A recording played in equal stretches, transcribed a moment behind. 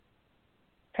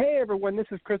Hey, everyone, this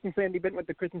is Chris and Sandy Benton with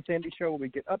the Chris and Sandy Show, where we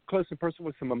get up close and personal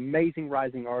with some amazing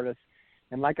rising artists.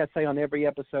 And like I say on every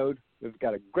episode, we've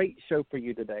got a great show for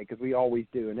you today, because we always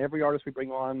do. And every artist we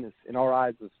bring on, is, in our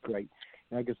eyes, is great.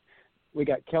 And I guess we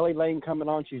got Kelly Lane coming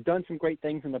on. She's done some great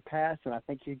things in the past, and I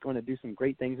think she's going to do some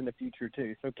great things in the future,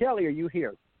 too. So, Kelly, are you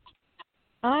here?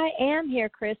 I am here,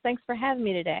 Chris. Thanks for having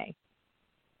me today.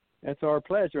 That's our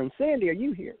pleasure. And Sandy, are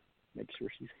you here? Make sure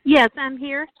she's... Yes, I'm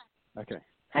here. Okay.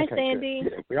 Hi, okay, Sandy.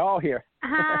 good. We're all here.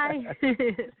 Hi.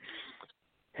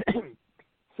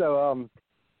 So,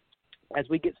 as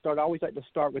we get started, I always like to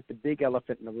start with the big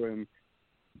elephant in the room.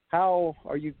 How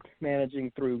are you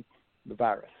managing through the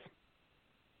virus?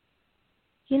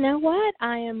 You know what?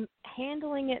 I am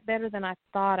handling it better than I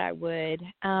thought I would.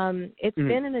 It's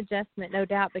been an adjustment, no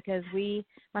doubt, because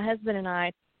my husband and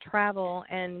I, travel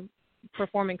and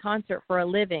perform in concert for a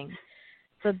living.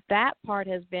 So that part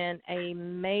has been a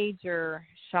major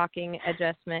shocking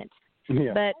adjustment.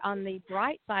 Yeah. But on the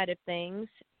bright side of things,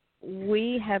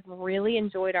 we have really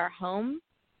enjoyed our home.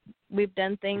 We've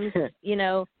done things,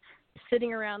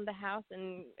 sitting around the house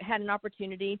and had an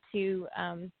opportunity to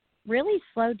really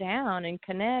slow down and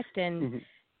connect and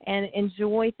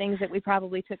enjoy things that we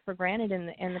probably took for granted in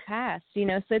the past. So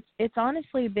it's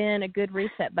honestly been a good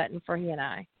reset button for he and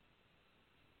I.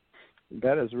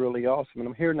 That is really awesome, and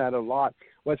I'm hearing that a lot.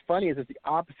 What's funny is it's the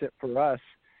opposite for us,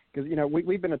 because,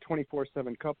 we've been a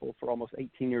 24/7 couple for almost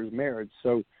 18 years of marriage,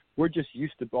 so we're just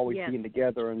used to always being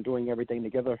together and doing everything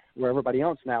together, where everybody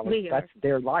else now, that's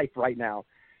their life right now.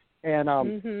 And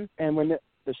and when the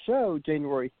show,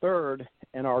 January 3rd,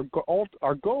 and our goal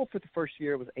for the first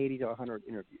year was 80 to 100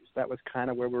 interviews. That was kind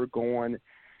of where we were going.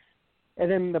 And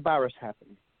then the virus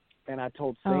happened, and I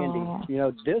told Sandy,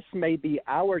 this may be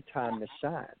our time to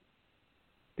shine.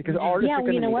 Because artists are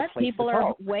going to need a place people to are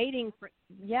talk. waiting for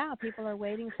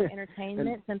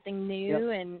entertainment, something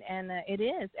new, and it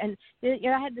is. And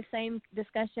I had the same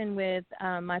discussion with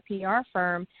my PR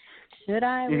firm. Should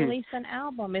I release an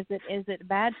album? Is it a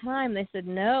bad time? They said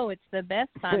no, it's the best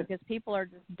time, because people are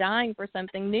just dying for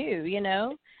something new,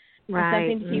 Right.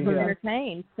 something to keep them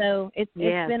entertained. So it's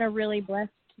been a really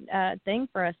blessed thing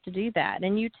for us to do that,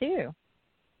 and you too.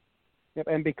 Yep,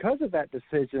 and because of that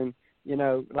decision,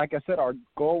 like I said, our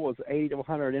goal was 80 to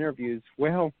 100 interviews.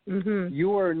 Well,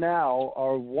 you are now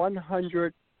our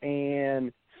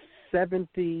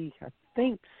 170, I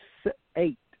think,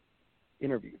 8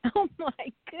 interviews. Oh,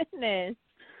 my goodness.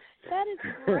 That is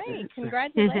great.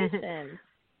 Congratulations.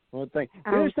 Well, thank you.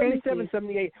 There's 77,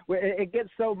 78. It gets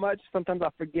so much, sometimes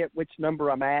I forget which number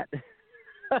I'm at.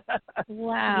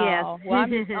 Wow. Yes. Well,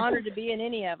 I'm just honored to be in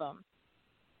any of them.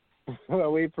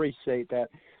 Well, we appreciate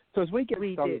that. So as we get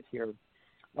started here,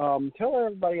 tell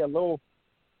everybody a little,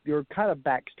 your kind of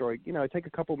backstory. Take a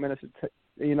couple minutes to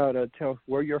tell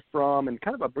where you're from and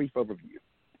kind of a brief overview.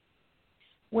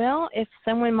 Well, if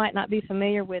someone might not be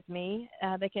familiar with me,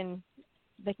 they can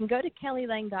go to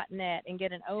kellylane.net and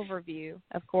get an overview,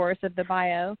 of course, of the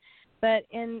bio. But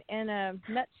in a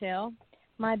nutshell,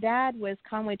 my dad was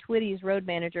Conway Twitty's road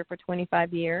manager for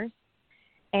 25 years,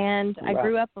 and I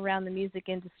grew up around the music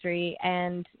industry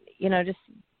and just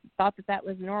thought that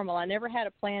was normal. I never had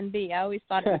a plan B. I always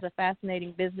thought it was a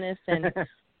fascinating business and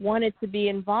wanted to be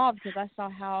involved, because I saw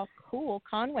how cool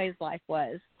Conway's life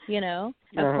was, up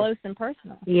close and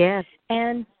personal. Yes.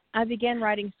 And I began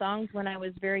writing songs when I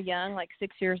was very young, like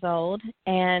 6 years old.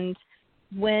 And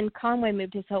when Conway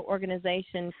moved his whole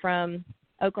organization from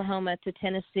Oklahoma to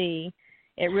Tennessee,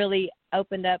 it really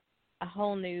opened up a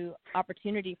whole new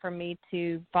opportunity for me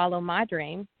to follow my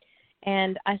dream.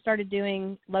 And I started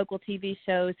doing local TV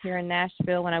shows here in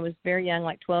Nashville when I was very young,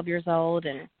 like 12 years old,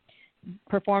 and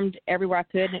performed everywhere I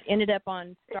could, and ended up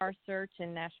on Star Search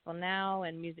and Nashville Now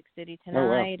and Music City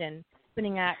Tonight, and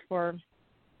opening act for,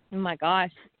 oh my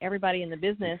gosh, everybody in the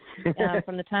business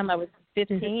from the time I was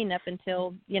 15 up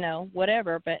until,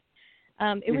 whatever. But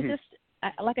it was just,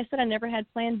 like I said, I never had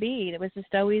plan B. It was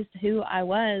just always who I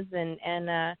was, and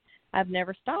I've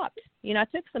never stopped. I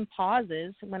took some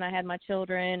pauses when I had my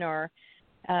children, or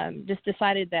just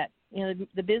decided that,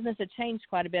 the business had changed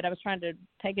quite a bit. I was trying to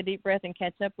take a deep breath and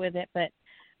catch up with it, but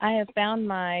I have found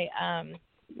my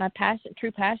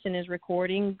true passion is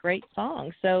recording great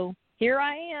songs. So here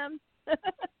I am.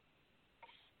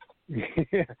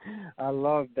 I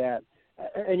love that.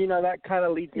 And, that kind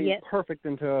of leads me perfect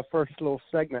into a first little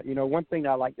segment. One thing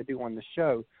I like to do on the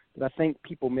show that I think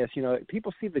people miss,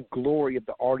 people see the glory of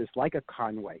the artist like a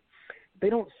Conway. They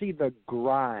don't see the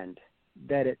grind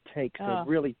that it takes to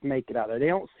really make it out there. They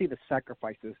don't see the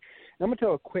sacrifices. And I'm going to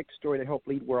tell a quick story to help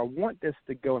lead where I want this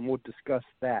to go, and we'll discuss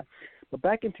that. But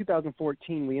back in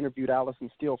 2014, we interviewed Allison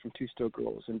Steele from Two Still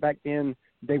Girls, and back then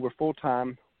they were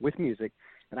full-time with music.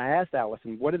 And I asked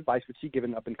Allison, what advice would she give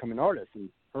an up-and-coming artist? And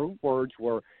her words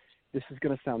were, this is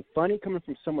going to sound funny coming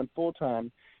from someone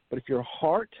full-time, but if your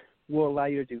heart will allow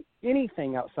you to do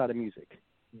anything outside of music,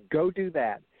 go do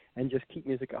that and just keep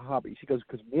music a hobby. She goes,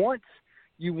 because once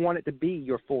you want it to be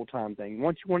your full-time thing,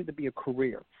 once you want it to be a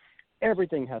career,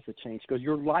 everything has to change because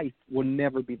your life will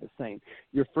never be the same.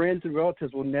 Your friends and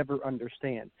relatives will never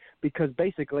understand because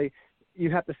basically you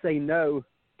have to say no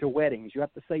to weddings. You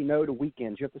have to say no to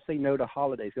weekends. You have to say no to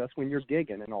holidays. That's when you're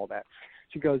gigging and all that.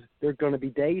 She goes, there are going to be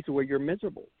days where you're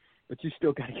miserable, but you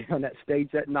still got to get on that stage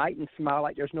that night and smile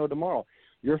like there's no tomorrow.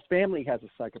 Your family has a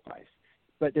sacrifice.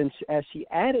 But then as she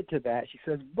added to that, she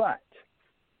says, but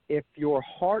if your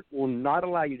heart will not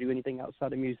allow you to do anything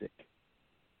outside of music,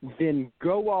 then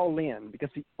go all in because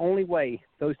the only way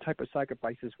those type of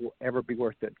sacrifices will ever be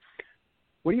worth it.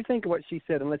 What do you think of what she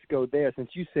said? And let's go there since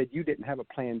you said you didn't have a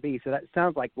plan B. So that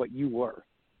sounds like what you were.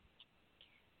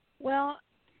 Well,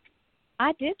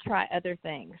 I did try other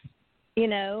things. You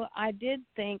know, I did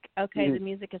think, okay, the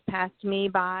music has passed me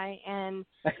by. And,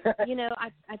 you know,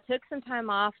 I took some time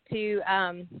off to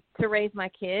raise my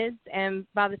kids. And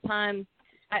by the time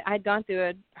I'd gone through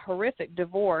a horrific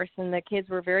divorce and the kids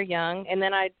were very young. And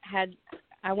then I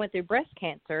went through breast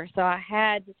cancer. So I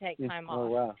had to take time off. Oh,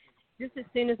 wow. Just as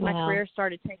soon as my career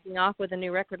started taking off with a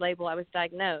new record label, I was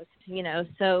diagnosed, you know.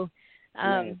 So,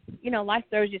 you know, life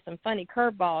throws you some funny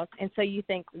curveballs. And so you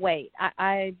think, wait,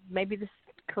 I maybe this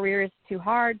career is too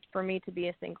hard for me to be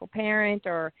a single parent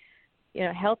or, you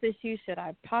know, health issues. Should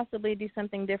I possibly do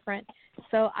something different?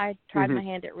 So I tried my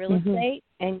hand at real estate.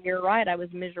 And you're right, I was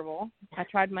miserable. I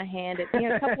tried my hand at, you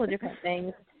know, a couple of different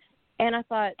things. And I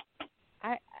thought,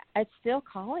 it's still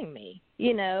calling me,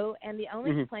 you know, and the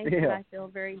only place that I feel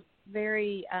very,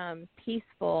 very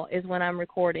peaceful is when I'm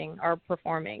recording or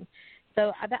performing.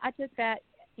 So I took that,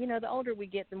 you know, the older we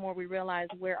get, the more we realize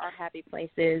where our happy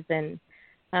place is. And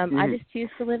I just choose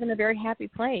to live in a very happy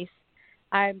place.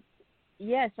 I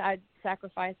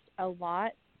sacrificed a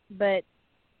lot, but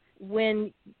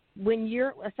when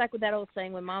you're, it's like with that old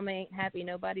saying, when mama ain't happy,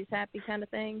 nobody's happy kind of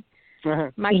thing.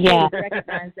 My kids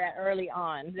recognized that early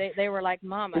on. They were like,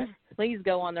 Mama, please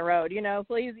go on the road, you know,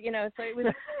 please, you know. So it was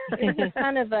just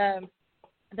kind of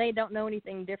they don't know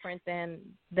anything different than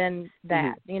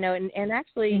that, you know. And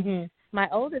actually, my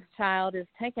oldest child is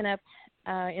taken up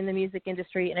in the music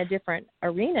industry in a different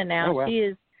arena now. Oh, wow.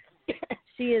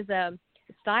 She is a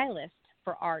stylist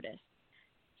for artists.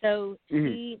 So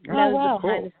she knows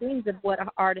behind the scenes of what an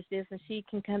artist is, and she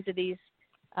can come to these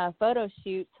photo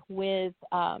shoots with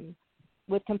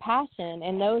compassion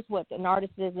and knows what an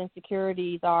artist's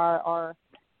insecurities are. Or,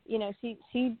 you know,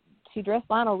 she dressed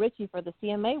Lionel Richie for the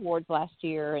CMA Awards last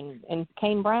year and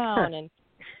Kane Brown, and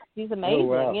she's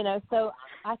amazing, you know. So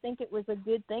I think it was a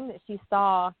good thing that she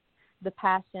saw the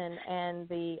passion and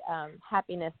the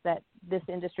happiness that this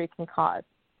industry can cause.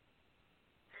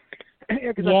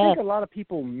 Because I think a lot of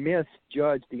people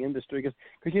misjudge the industry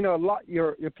because you know,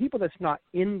 your people that's not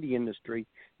in the industry,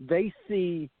 they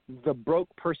see the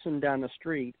broke person down the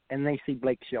street and they see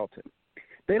Blake Shelton.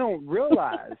 They don't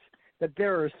realize that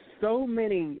there are so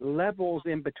many levels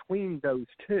in between those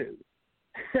two.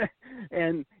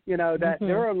 And, you know, that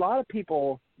there are a lot of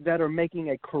people that are making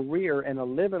a career and a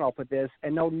living off of this,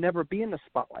 and they'll never be in the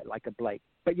spotlight like a Blake,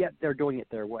 but yet they're doing it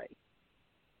their way.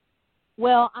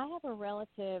 Well, I have a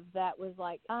relative that was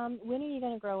like, when are you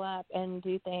going to grow up and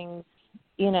do things,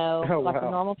 you know, like the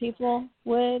normal people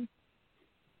would?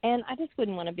 And I just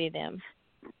wouldn't want to be them,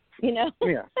 you know?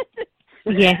 Yeah.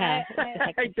 I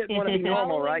didn't want to be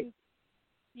normal, right?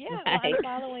 Yeah, well, I'm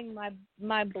following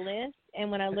my bliss, and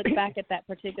when I look back at that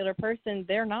particular person,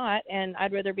 they're not, and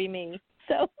I'd rather be me.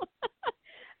 So,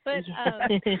 but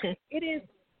it is.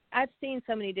 I've seen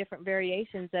so many different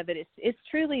variations of it. It's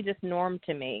truly just norm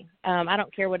to me. I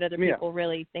don't care what other people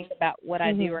really think about what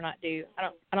I do or not do.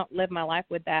 I don't live my life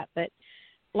with that. But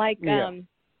like,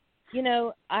 you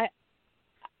know, I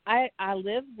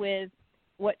live with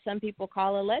what some people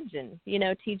call a legend. You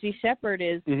know, T.G. Shepherd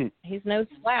is he's no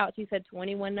slouch. He's had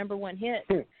 21 number one hits,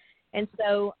 and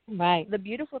so the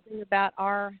beautiful thing about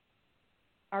our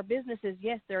business is,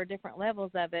 yes, there are different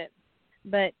levels of it,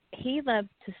 but he loves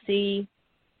to see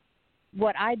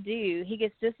what I do. He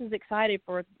gets just as excited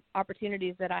for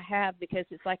opportunities that I have because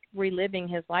it's like reliving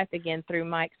his life again through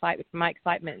my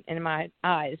excitement in my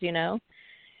eyes, you know.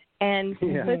 And so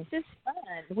it's just fun.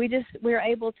 We're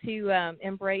able to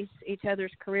embrace each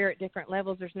other's career at different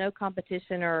levels. There's no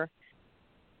competition or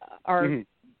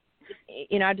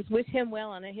you know, I just wish him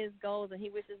well on his goals and he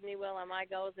wishes me well on my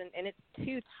goals, and it's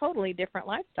two totally different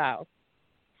lifestyles.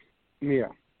 Yeah,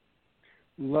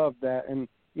 love that. And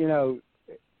the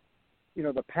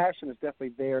passion is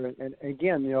definitely there. And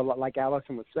again, like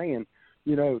Allison was saying,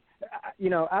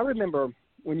 I remember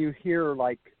when you hear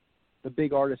like the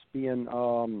big artists being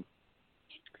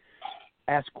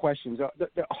asked questions.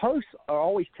 The hosts are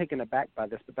always taken aback by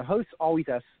this, but the hosts always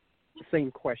ask the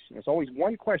same question. There's always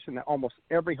one question that almost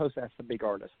every host asks the big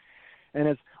artist, and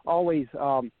it's always,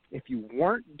 if you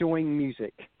weren't doing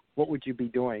music, what would you be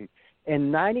doing?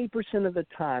 And 90% of the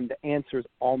time, the answer is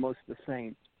almost the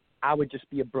same. I would just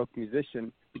be a broke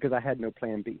musician because I had no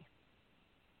plan B.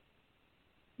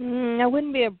 I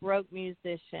wouldn't be a broke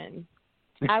musician.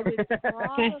 I would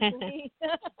probably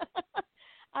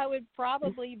I would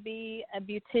probably be a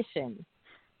beautician.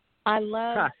 I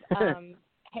love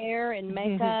hair and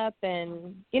makeup,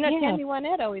 and Tammy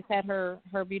Wynette always had her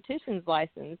beautician's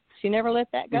license. She never let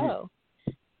that go.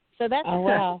 So that's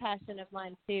a passion of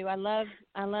mine too. I love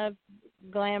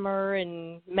glamour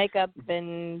and makeup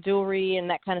and jewelry and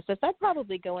that kind of stuff. So I'd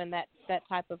probably go in that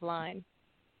type of line.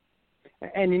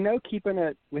 And keeping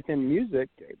it within music,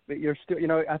 but you're still,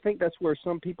 I think that's where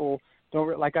some people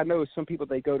don't, like I know some people,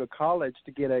 they go to college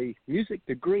to get a music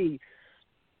degree,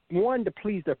 one, to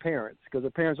please their parents, because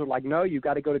their parents are like, no, you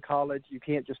got to go to college, you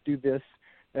can't just do this.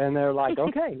 And they're like,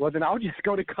 okay, well then I'll just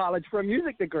go to college for a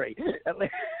music degree.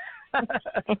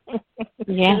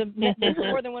 Yeah, there's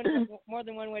more than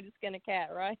one way to skin a cat,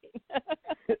 right?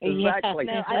 Exactly.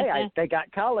 No, they got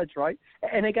college, right?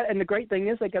 And the great thing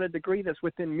is they got a degree that's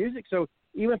within music. So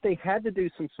even if they had to do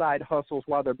some side hustles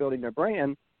while they're building their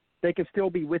brand, they can still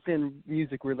be within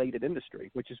music-related industry,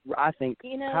 which is, I think,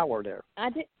 power there. I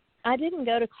didn't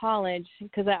go to college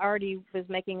because I already was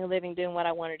making a living doing what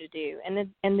I wanted to do, and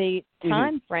the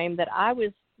time frame that I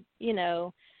was,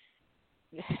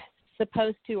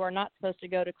 supposed to or not supposed to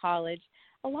go to college,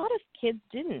 a lot of kids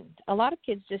didn't. A lot of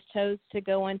kids just chose to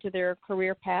go into their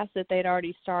career path that they'd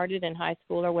already started in high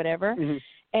school or whatever,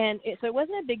 and so it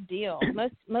wasn't a big deal.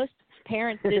 Most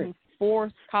parents didn't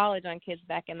force college on kids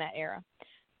back in that era,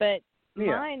 but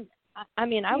mine. I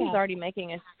was already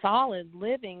making a solid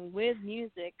living with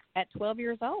music at 12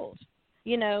 years old,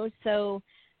 so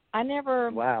I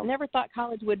never thought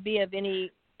college would be of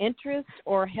any interest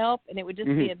or help, and it would just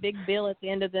be a big bill at the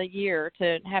end of the year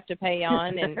to have to pay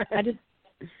on. And I just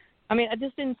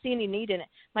didn't see any need in it.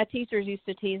 My teachers used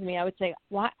to tease me. I would say,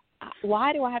 why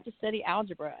do I have to study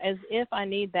algebra, as if I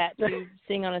need that to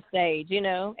sing on a stage,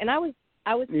 And I was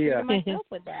true to myself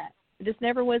with that. It just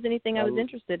never was anything I was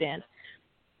interested in.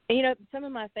 And, some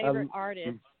of my favorite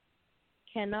artists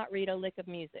cannot read a lick of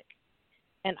music,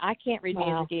 and I can't read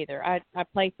music either. I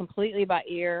play completely by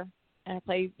ear. And I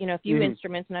play, a few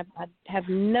instruments, and I have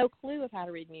no clue of how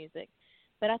to read music.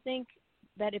 But I think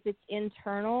that if it's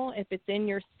internal, if it's in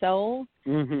your soul,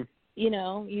 you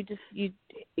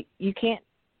can't.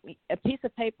 A piece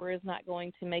of paper is not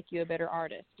going to make you a better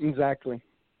artist. Exactly.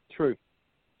 True.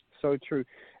 So true.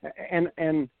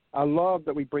 And I love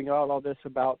that we bring out all this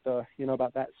about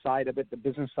about that side of it, the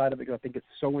business side of it, because I think it's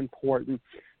so important.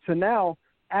 So now,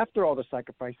 after all the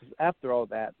sacrifices, after all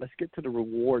that, let's get to the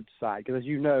reward side, because as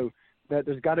you know, that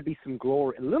there's got to be some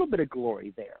glory, a little bit of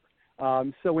glory there.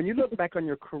 So when you look back on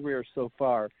your career so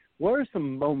far, what are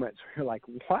some moments where you're like,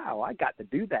 wow, I got to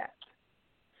do that?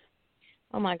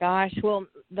 Oh, my gosh. Well,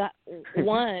 that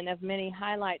one of many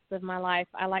highlights of my life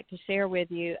I like to share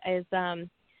with you is I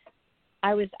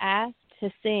was asked to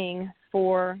sing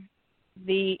for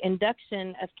the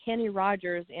induction of Kenny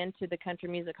Rogers into the Country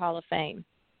Music Hall of Fame.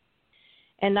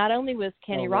 And not only was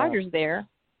Kenny Rogers there,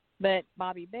 but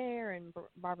Bobby Bare and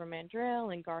Barbara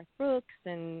Mandrell and Garth Brooks,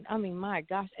 and my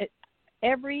gosh,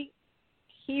 every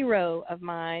hero of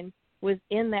mine was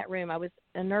in that room. I was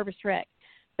a nervous wreck,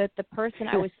 but the person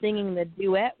I was singing the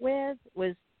duet with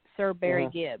was Sir Barry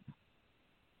Gibb.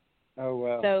 Oh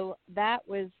wow! So that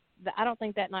was. I don't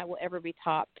think that night will ever be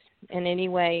topped in any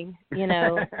way.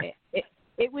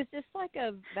 It was just like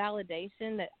a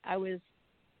validation that I was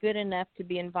good enough to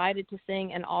be invited to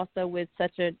sing, and also with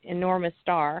such an enormous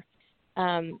star.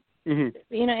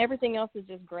 Everything else is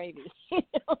just gravy.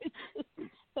 That was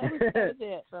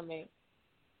it for me.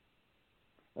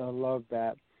 I love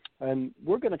that. And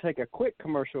we're going to take a quick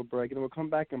commercial break, and we'll come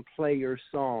back and play your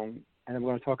song, and I'm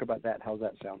going to talk about that. How's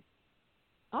that sound?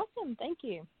 Awesome. Thank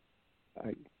you. All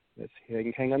right. Let's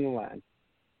hang on the line.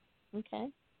 Okay.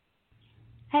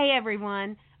 Hey,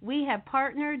 everyone. We have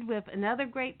partnered with another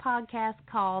great podcast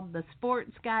called the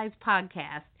Sports Guys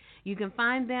Podcast. You can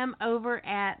find them over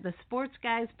at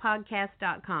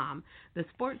thesportsguyspodcast.com. The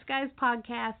Sports Guys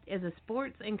Podcast is a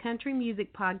sports and country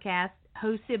music podcast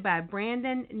hosted by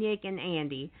Brandon, Nick, and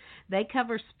Andy. They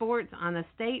cover sports on a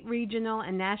state, regional,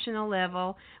 and national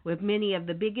level with many of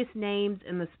the biggest names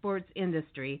in the sports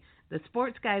industry. The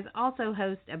Sports Guys also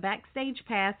host a Backstage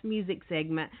Pass music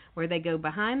segment where they go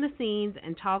behind the scenes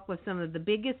and talk with some of the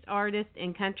biggest artists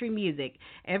in country music,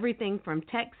 everything from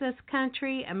Texas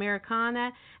country,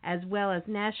 Americana, as well as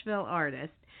Nashville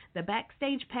artists. The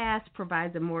Backstage Pass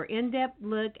provides a more in-depth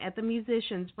look at the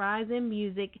musicians' rise in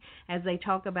music as they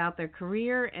talk about their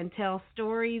career and tell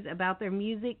stories about their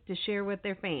music to share with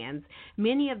their fans.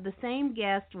 Many of the same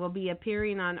guests will be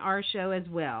appearing on our show as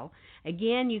well.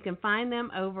 Again, you can find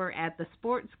them over at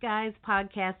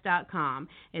thesportsguyspodcast.com.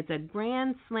 It's a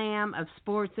grand slam of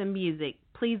sports and music.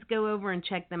 Please go over and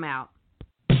check them out.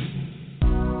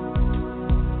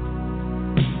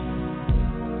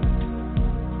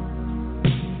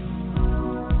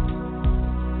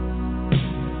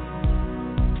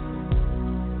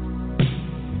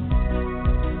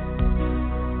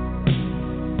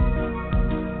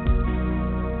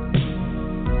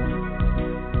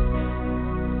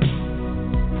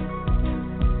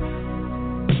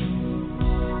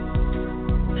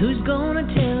 Who's gonna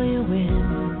tell you when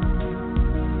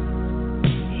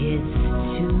it's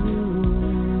too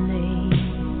late?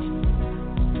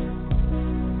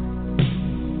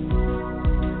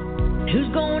 Who's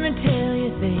gonna tell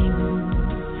you things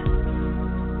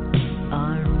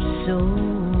aren't so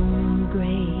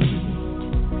great?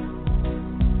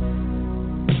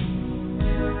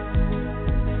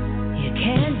 You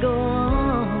can't go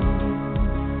on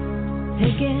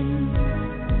thinking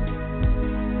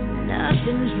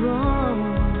nothing's wrong.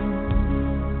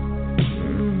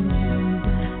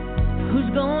 Who's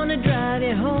gonna drive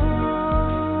you home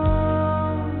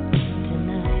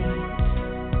tonight?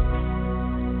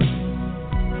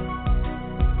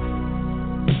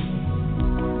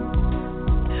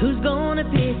 Who's gonna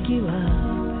pick you up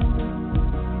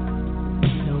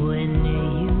when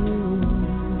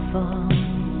you fall?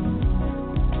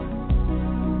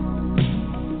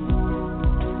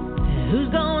 Who's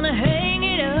gonna hang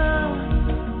it up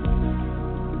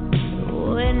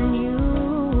when you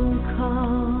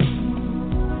call?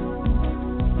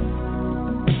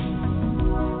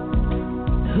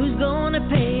 Who's gonna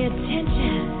pay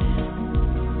attention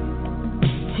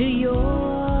to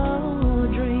your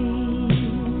dreams?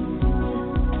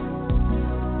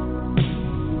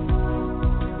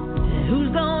 Who's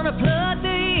gonna plug the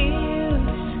ears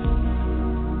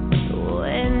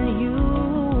when you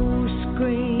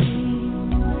scream?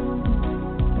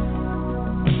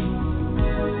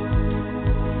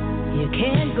 You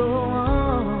can't go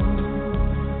on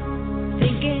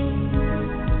thinking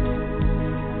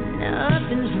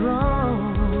nothing's wrong.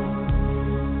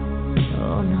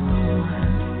 Oh no.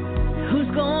 Who's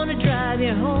gonna drive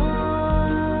you home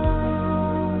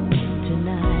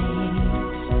tonight?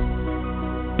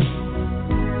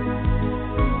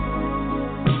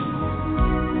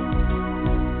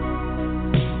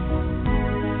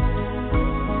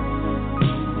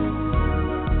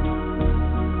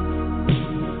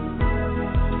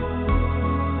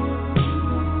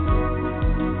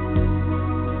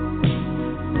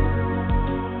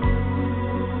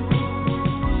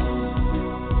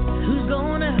 Who's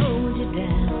gonna hold you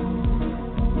down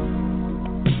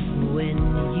when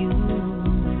you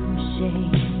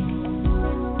shake?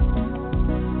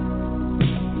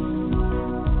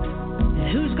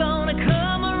 Who's gonna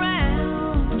come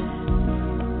around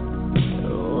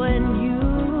when you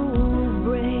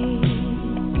break?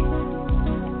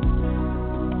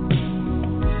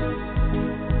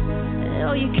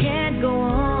 Oh, you can't go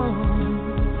on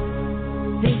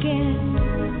thinking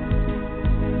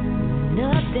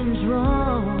nothing's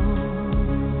wrong.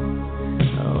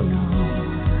 Oh no.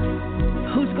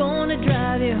 Who's gonna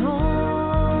drive you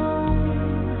home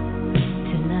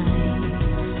tonight?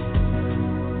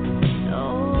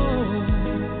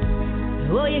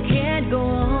 Oh, well, you can't go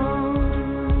on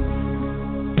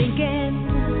thinking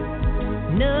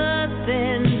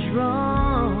nothing's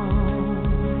wrong.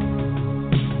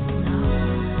 No.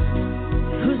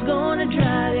 Who's gonna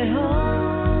drive you home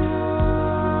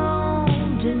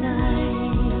tonight?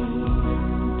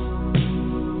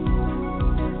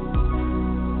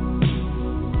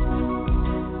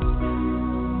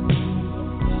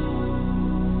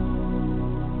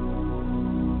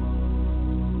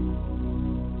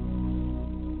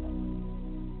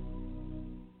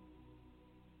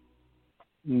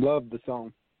 Love the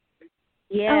song.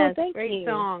 Yes, thank great you.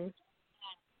 song.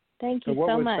 Thank So you what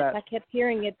so was much. that? I kept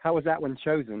hearing it. How was that one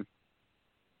chosen?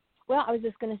 Well, I was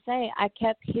just going to say, I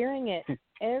kept hearing it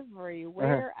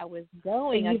everywhere I was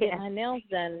going. I'd get my nails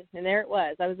done, and there it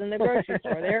was. I was in the grocery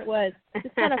store. There it was,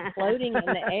 just kind of floating in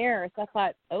the air. So I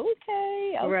thought,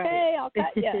 okay, Right. I'll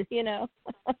cut you, you know.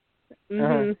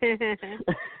 Mhm.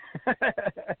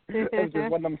 It was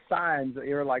just one of them signs that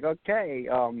you're like, okay,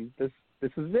 this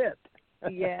is it.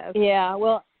 Yes. Yeah,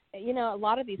 well, you know, a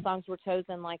lot of these songs were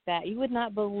chosen like that. You would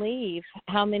not believe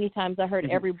how many times I heard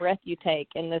 "Every Breath You Take"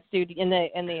 in the studio, in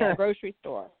the grocery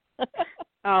store.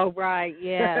 Oh, right.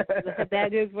 Yes.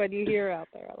 That is what you hear out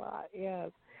there a lot.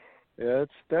 Yes. Yeah,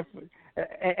 it's definitely,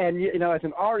 and you know, as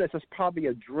an artist, it's probably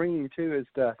a dream too, is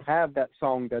to have that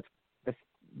song that's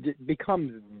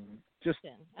becomes just.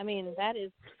 I mean, that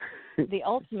is the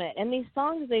ultimate. And these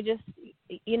songs, they just,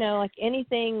 you know, like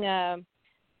anything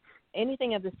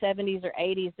of the 70s or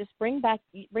 80s, just bring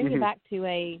you back to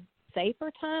a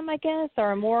safer time, I guess,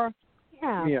 or a more,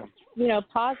 you know,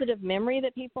 positive memory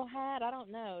that people had. I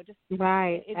don't know. Just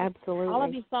right. Absolutely. All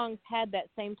of these songs had that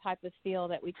same type of feel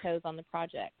that we chose on the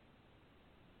project.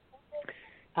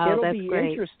 Oh, It'll that's be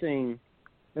great. interesting.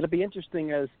 It'll be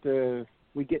interesting as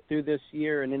we get through this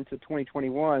year and into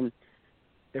 2021.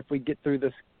 If we get through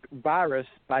this virus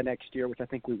by next year, which I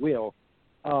think we will,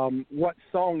 what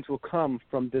songs will come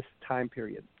from this time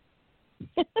period?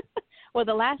 Well,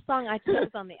 the last song I chose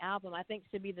on the album, I think,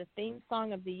 should be the theme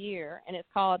song of the year, and it's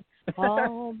called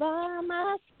 "All by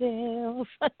Myself."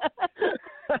 I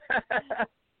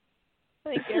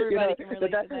think everybody can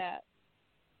relate to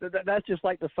that. That's just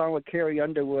like the song with Carrie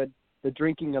Underwood, the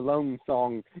Drinking Alone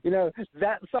song. You know,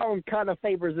 that song kind of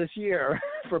favors this year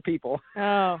for people.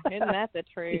 Oh, isn't that the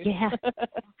truth? Yeah.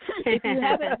 If you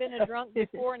haven't been a drunk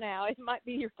before now, it might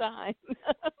be your time.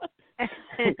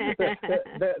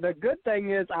 The good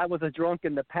thing is I was a drunk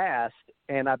in the past,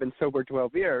 and I've been sober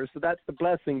 12 years, so that's the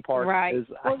blessing part. Right. Is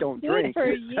I don't good drink.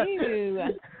 for you.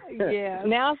 Yeah.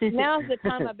 Now's the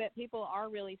time. I bet people are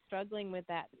really struggling with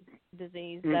that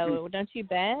disease, though. Don't you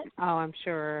bet? Oh, I'm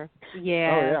sure.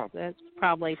 Yeah. That's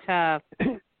probably tough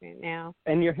right now.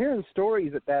 And you're hearing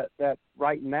stories that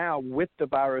right now with the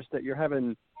virus that you're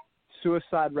having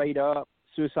suicide rate up,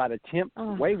 suicide attempt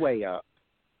way up,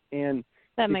 and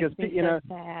that because makes me you know,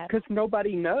 sad. because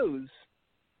nobody knows.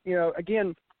 You know,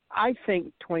 again, I think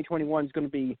 2021 is going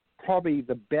to be probably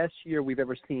the best year we've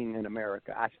ever seen in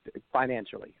America.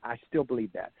 Financially, I still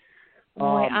believe that.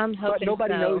 Boy, I'm hoping but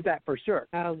nobody knows that for sure.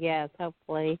 Oh yes,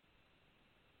 hopefully.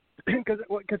 Because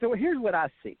here's what I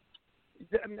see.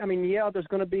 I mean, there's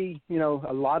going to be, you know,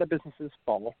 a lot of businesses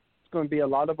fall. There's going to be a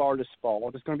lot of artists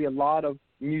fall. There's going to be a lot of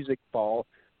music fall.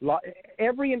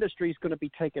 Every industry is going to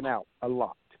be taken out a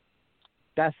lot.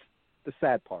 That's the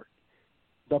sad part.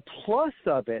 The plus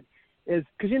of it is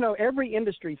because, you know, every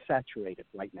industry is saturated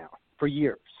right now for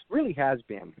years. Really has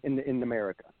been in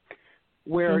America.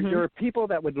 Where there are people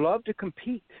that would love to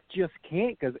compete, just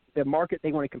can't because the market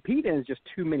they want to compete in is just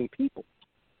too many people.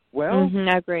 Well,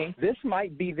 I agree. This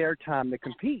might be their time to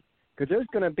compete because there's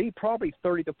going to be probably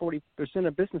 30 to 40%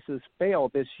 of businesses fail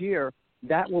this year.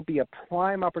 That will be a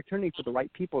prime opportunity for the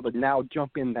right people to now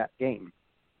jump in that game.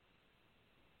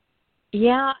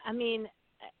 Yeah, I mean,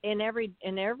 in every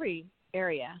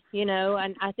area, you know,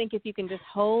 and I think if you can just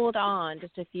hold on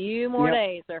just a few more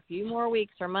days or a few more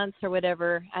weeks or months or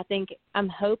whatever, I'm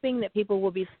hoping that people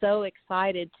will be so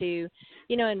excited to,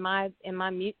 you know, in my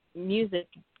music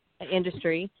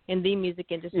industry,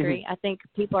 I think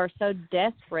people are so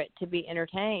desperate to be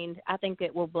entertained. I think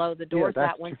it will blow the doors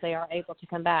out once they are able to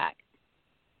come back.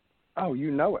 Oh,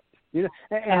 you know it. You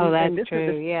know, that's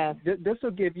true. This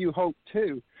will give you hope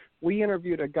too. We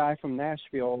interviewed a guy from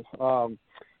Nashville.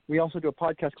 We also do a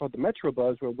podcast called The Metro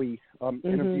Buzz where we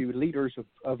interview leaders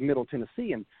of Middle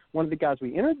Tennessee. And one of the guys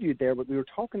we interviewed there, we were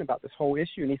talking about this whole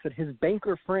issue, and he said his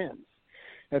banker friends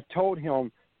have told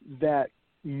him that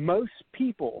most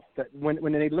people, that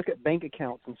when they look at bank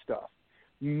accounts and stuff,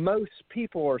 most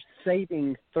people are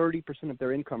saving 30% of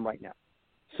their income right now.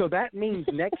 So that means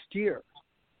next year,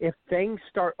 if things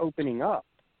start opening up,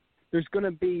 there's going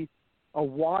to be a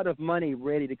wad of money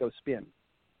ready to go spend.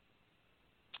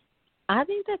 I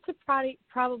think that's a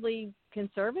probably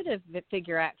conservative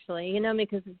figure, actually, you know,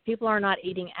 because people are not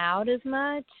eating out as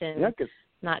much and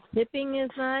not tipping as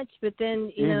much. But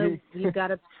then, you know, you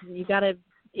gotta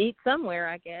eat somewhere,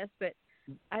 I guess. But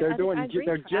they're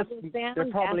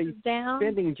probably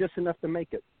spending just enough to make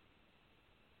it.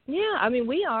 Yeah, I mean,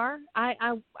 we are.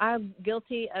 I'm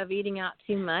guilty of eating out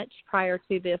too much prior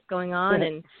to this going on,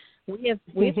 and we've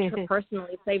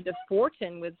personally saved a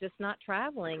fortune with just not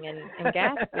traveling and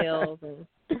gas bills. And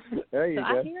there you so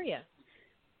go. I hear you.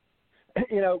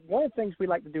 You know, one of the things we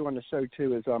like to do on the show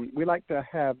too is we like to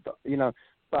have, you know,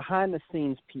 behind the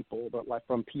scenes people, but like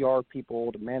from PR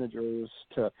people to managers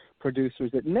to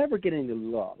producers that never get any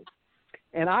love.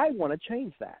 And I want to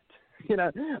change that. You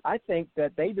know, I think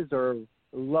that they deserve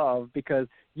love because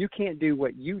you can't do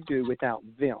what you do without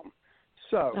them.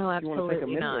 So if you want to take a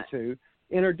minute or two,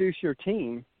 introduce your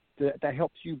team that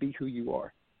helps you be who you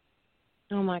are.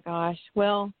 Oh, my gosh.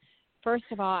 Well, first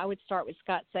of all, I would start with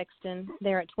Scott Sexton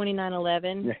there at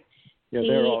 2911. Yeah,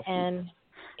 they're awesome.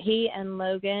 He and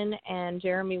Logan and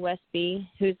Jeremy Westby,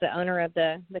 who's the owner of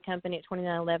the company at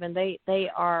 2911, they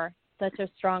are such a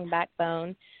strong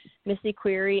backbone. Missy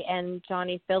Query and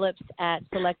Johnny Phillips at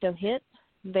Selecto Hits,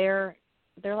 they're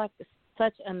like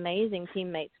such amazing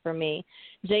teammates for me.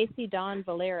 JC Dawn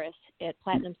Valeris at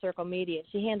Platinum Circle Media,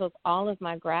 she handles all of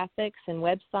my graphics and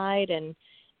website and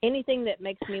anything that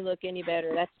makes me look any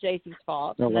better. That's JC's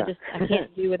fault. Oh, wow. I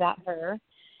can't do without her.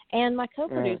 And my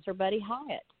co-producer, Buddy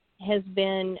Hyatt,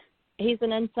 he's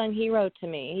an unsung hero to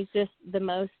me. He's just the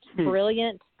most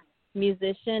brilliant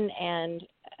musician and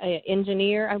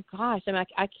engineer. Oh gosh,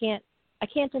 I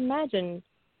can't imagine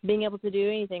being able to do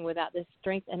anything without this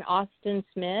strength. And Austin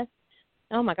Smith,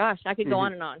 oh my gosh, I could go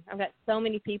on and on. I've got so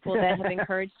many people that have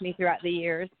encouraged me throughout the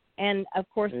years. And of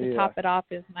course, to top it off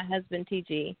is my husband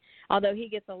TG. Although he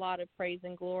gets a lot of praise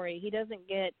and glory, he doesn't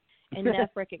get enough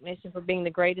recognition for being the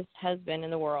greatest husband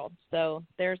in the world. So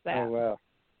there's that. Oh wow,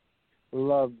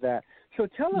 love that. So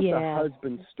tell us a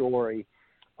husband story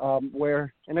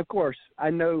where, and of course, I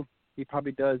know he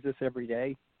probably does this every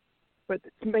day, but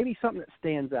maybe something that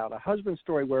stands out, a husband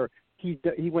story where he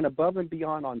went above and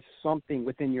beyond on something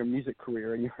within your music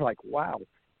career, and you're like, wow,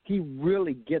 he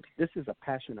really gets, this is a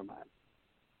passion of mine.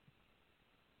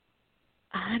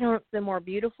 The more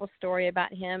beautiful story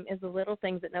about him is the little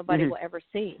things that nobody will ever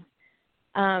see.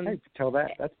 Hey, tell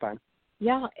that. That's fine.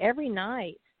 Yeah, every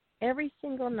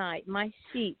single night, my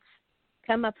sheets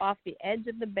come up off the edge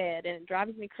of the bed, and it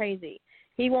drives me crazy.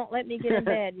 He won't let me get in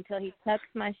bed until he tucks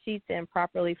my sheets in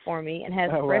properly for me and has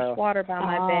fresh water by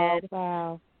my bed.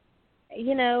 Wow.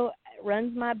 You know,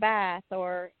 runs my bath,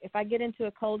 or if I get into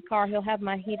a cold car, he'll have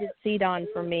my heated seat on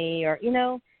for me, or, you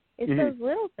know, it's those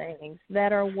little things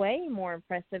that are way more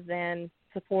impressive than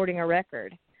supporting a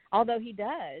record. Although he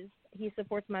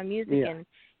supports my music and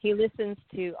he listens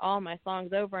to all my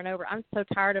songs over and over. I'm so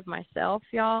tired of myself,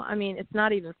 y'all. I mean, it's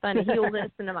not even funny. He'll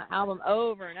listen to my album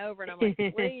over and over, and I'm like,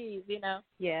 please, you know.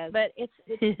 Yes. But it's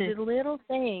the little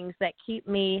things that keep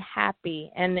me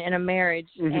happy and in a marriage.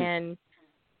 And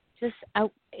just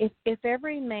if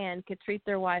every man could treat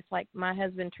their wife like my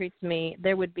husband treats me,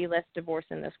 there would be less divorce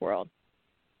in this world.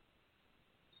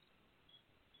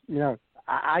 You know,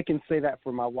 I can say that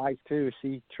for my wife too.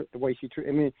 The way she treats.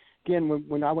 I mean, again,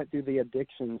 when I went through the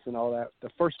addictions and all that, the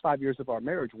first 5 years of our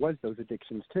marriage was those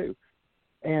addictions too.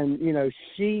 And you know,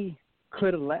 she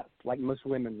could have left like most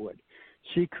women would.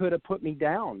 She could have put me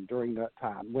down during that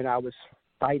time when I was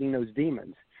fighting those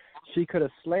demons. She could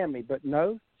have slammed me, but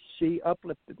no, she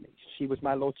uplifted me. She was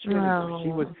my little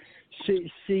cheerleader.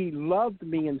 She loved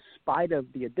me in spite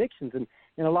of the addictions. And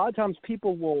a lot of times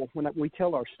people will, when we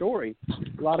tell our story,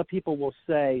 a lot of people will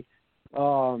say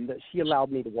that she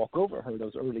allowed me to walk over her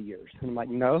those early years. And I'm like,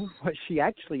 no, what she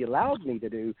actually allowed me to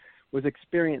do was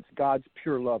experience God's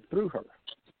pure love through her.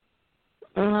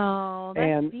 Oh,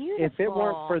 that's beautiful. If it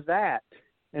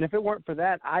weren't for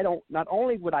that, not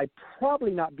only would I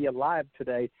probably not be alive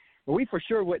today, but we for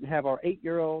sure wouldn't have our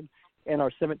 8-year-old and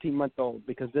our 17-month-old,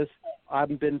 because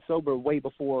I've been sober way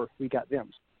before we got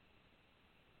them.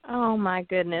 Oh, my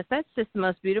goodness. That's just the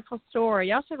most beautiful story.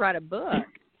 Y'all should write a book.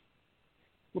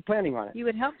 We're planning on it. You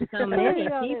would help so many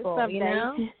people, you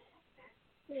know?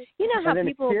 You know how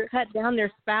people cut down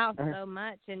their spouse so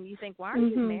much, and you think, why are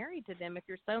you married to them if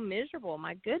you're so miserable?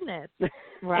 My goodness.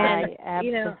 Right, and,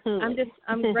 you know, absolutely.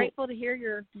 I'm grateful to hear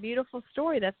your beautiful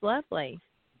story. That's lovely.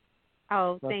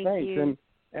 Oh, thanks. you.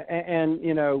 And,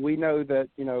 you know, we know that,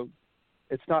 you know,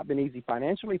 it's not been easy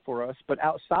financially for us, but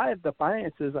outside of the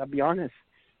finances, I'll be honest,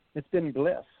 it's been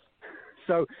bliss.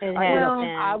 So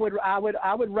I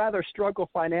would rather struggle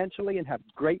financially and have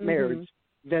great marriage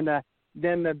than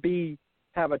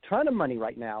have a ton of money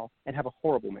right now and have a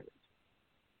horrible marriage.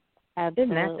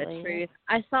 Absolutely. Isn't that the truth?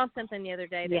 I saw something the other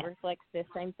day that reflects this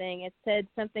same thing. It said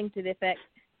something to the effect,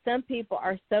 some people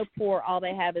are so poor all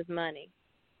they have is money.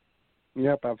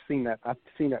 Yep, I've seen that.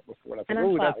 Before. And I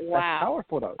thought, wow. That's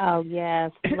powerful, though. Oh,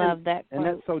 yes. Love that quote. And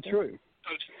that's so true.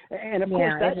 And, of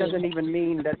course, that doesn't even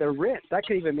mean that they're rich. That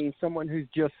could even mean someone who's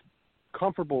just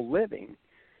comfortable living.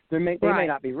 They may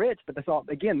not be rich, but that's all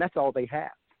they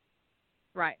have.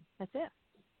 Right. That's it.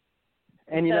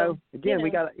 And, you know, again,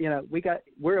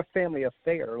 we're a family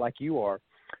affair like you are.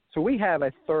 So we have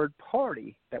a third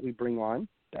party that we bring on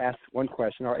to ask one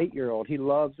question. Our 8-year-old, he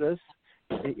loves us.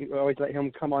 We always let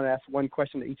him come on and ask one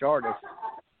question to each artist.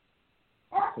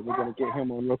 So we're going to get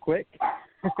him on real quick.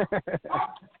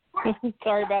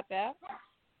 Sorry about that.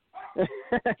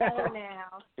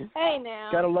 Hey now.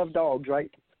 Gotta love dogs, right?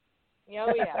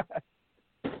 Oh, yeah.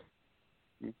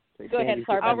 Go ahead,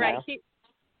 sorry. All right.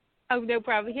 No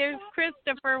problem. Here's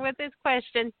Christopher with his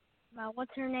question.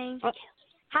 What's her name?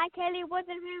 Hi, Kelly. What's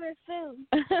your favorite food?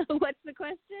 What's the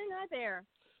question? Hi there.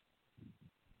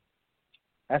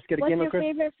 Ask it again, What's your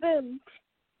favorite food?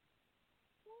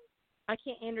 I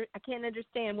can't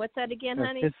understand. What's that again,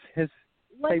 honey? His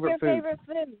What's favorite your food. favorite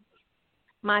food?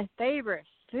 My favorite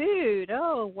food.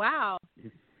 Oh, wow.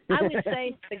 I would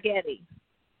say spaghetti.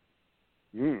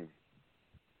 Mm.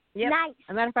 Yep. Nice. As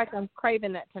a matter of fact, I'm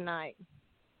craving that tonight.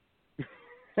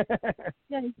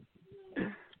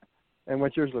 And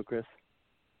what's yours, little Chris?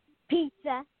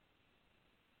 Pizza.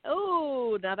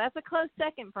 Oh, now that's a close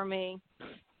second for me.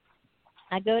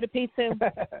 I go to pizza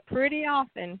pretty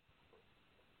often.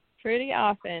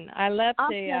 I love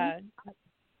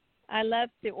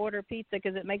to order pizza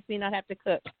because it makes me not have to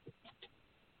cook.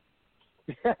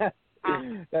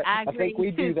 I agree. think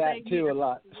we do that too a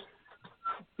lot.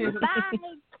 Bye.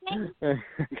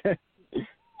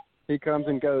 He comes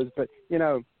and goes, but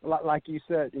like you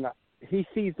said, he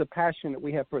sees the passion that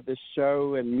we have for this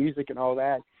show and music and all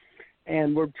that,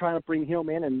 and we're trying to bring him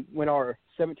in. And when our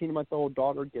 17-month-old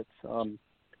daughter gets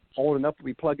old enough, we'll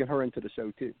be plugging her into the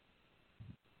show too.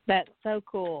 That's so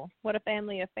cool. What a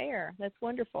family affair. That's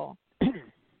wonderful.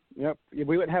 Yep, we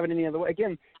wouldn't have it any other way.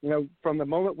 Again, from the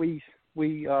moment we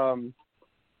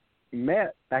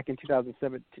met back in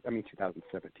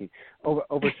 2017,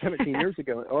 over 17 years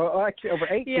ago, or actually over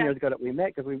 18 years ago that we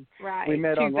met, because we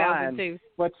met online.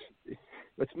 What's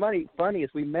funny is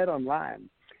we met online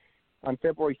on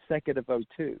February 2nd of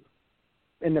 2002,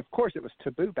 and of course it was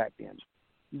taboo back then.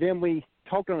 Then we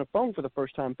talked on the phone for the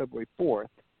first time February 4th.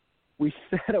 We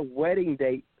set a wedding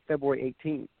date February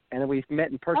 18th, and then we met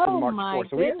in person March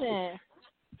 4th. Oh, my goodness.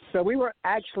 So we were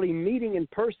actually meeting in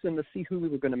person to see who we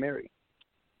were going to marry.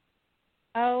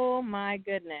 Oh, my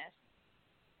goodness.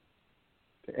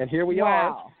 And here we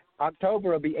are.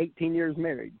 October will be 18 years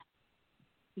married.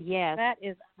 Yes. That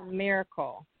is a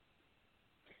miracle.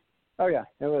 Oh, yeah.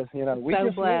 It was,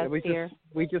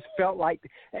 we just felt like,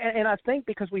 and I think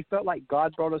because we felt like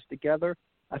God brought us together,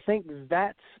 I think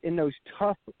that's in those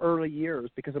tough early years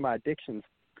because of my addictions.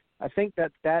 I think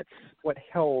that's what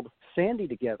held Sandy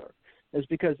together, is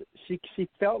because she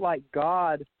felt like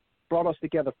God brought us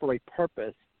together for a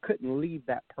purpose, couldn't leave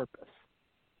that purpose.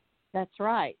 That's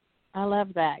right. I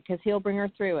love that because he'll bring her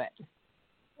through it.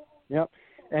 Yep.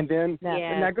 And then,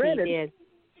 now granted,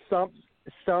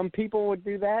 some people would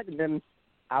do that, and then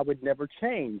I would never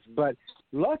change. But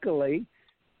luckily,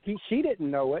 she didn't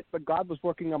know it, but God was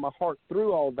working on my heart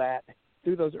through all that,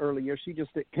 through those early years. She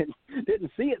just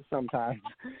didn't see it sometimes.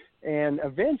 And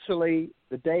eventually,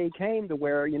 the day came to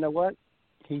where, you know what,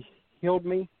 he healed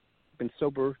me. Been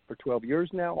sober for 12 years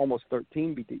now, almost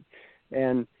 13 BD.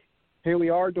 And here we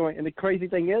are doing, and the crazy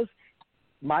thing is,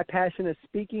 my passion is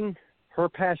speaking, her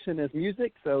passion is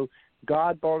music, so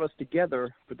God brought us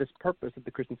together for this purpose of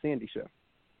the Chris and Sandy Show.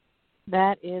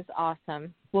 That is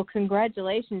awesome. Well,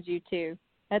 congratulations, you two.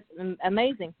 That's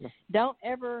amazing. Don't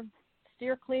ever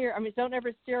steer don't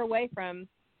ever steer away from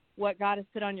what God has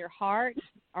put on your heart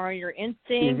or your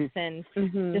instincts, and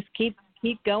just keep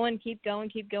going,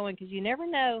 because you never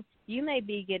know. You may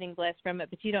be getting blessed from it,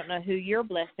 but you don't know who you're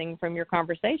blessing from your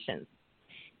conversations.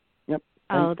 Yep.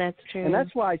 That's true. And that's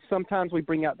why sometimes we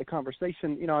bring out the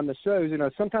conversation, on the shows.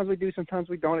 Sometimes we do, sometimes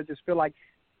we don't. I just feel like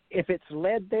if it's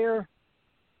led there,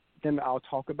 then I'll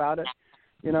talk about it.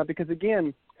 Because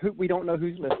again, we don't know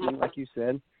who's listening, like you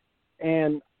said,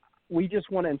 and we just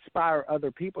want to inspire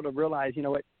other people to realize,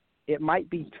 it might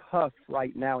be tough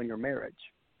right now in your marriage,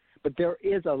 but there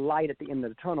is a light at the end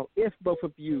of the tunnel if both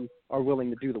of you are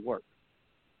willing to do the work.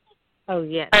 Oh,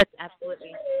 yes,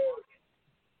 absolutely.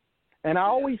 And I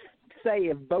always say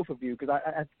if both of you, because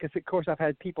of course I've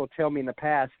had people tell me in the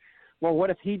past, well,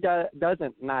 what if he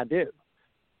doesn't and I do?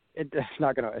 It's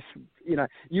not going to,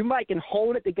 you might can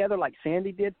hold it together like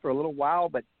Sandy did for a little while,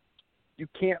 but you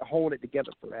can't hold it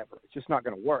together forever. It's just not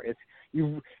going to work.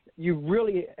 You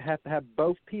really have to have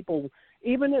both people,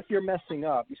 even if you're messing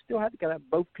up, you still have to have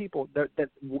both people that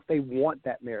they want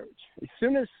that marriage. As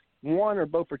soon as one or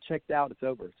both are checked out, it's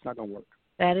over. It's not going to work.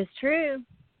 That is true.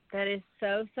 That is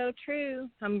so, so true.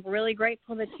 I'm really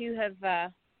grateful that you have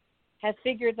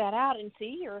figured that out, and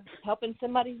you're helping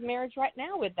somebody's marriage right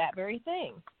now with that very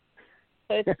thing.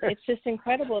 So it's just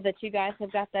incredible that you guys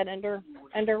have got that under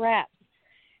wraps.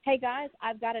 Hey, guys,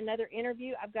 I've got another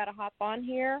interview. I've got to hop on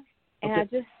here, and Okay. I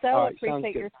just so All right,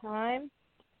 appreciate your time.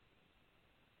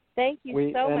 Thank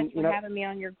you so much for having me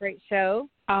on your great show.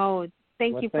 Oh,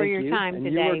 thank you for your time and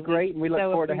today. You were great, and we look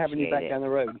forward to having you back down the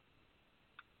road.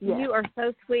 Yes. You are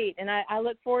so sweet, and I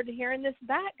look forward to hearing this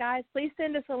back, guys. Please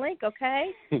send us a link,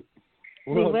 okay? We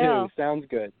will. Do. Sounds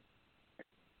good.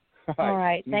 All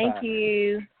right. Thank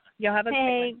you. Y'all have a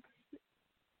Thanks.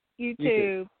 You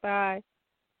too. Bye.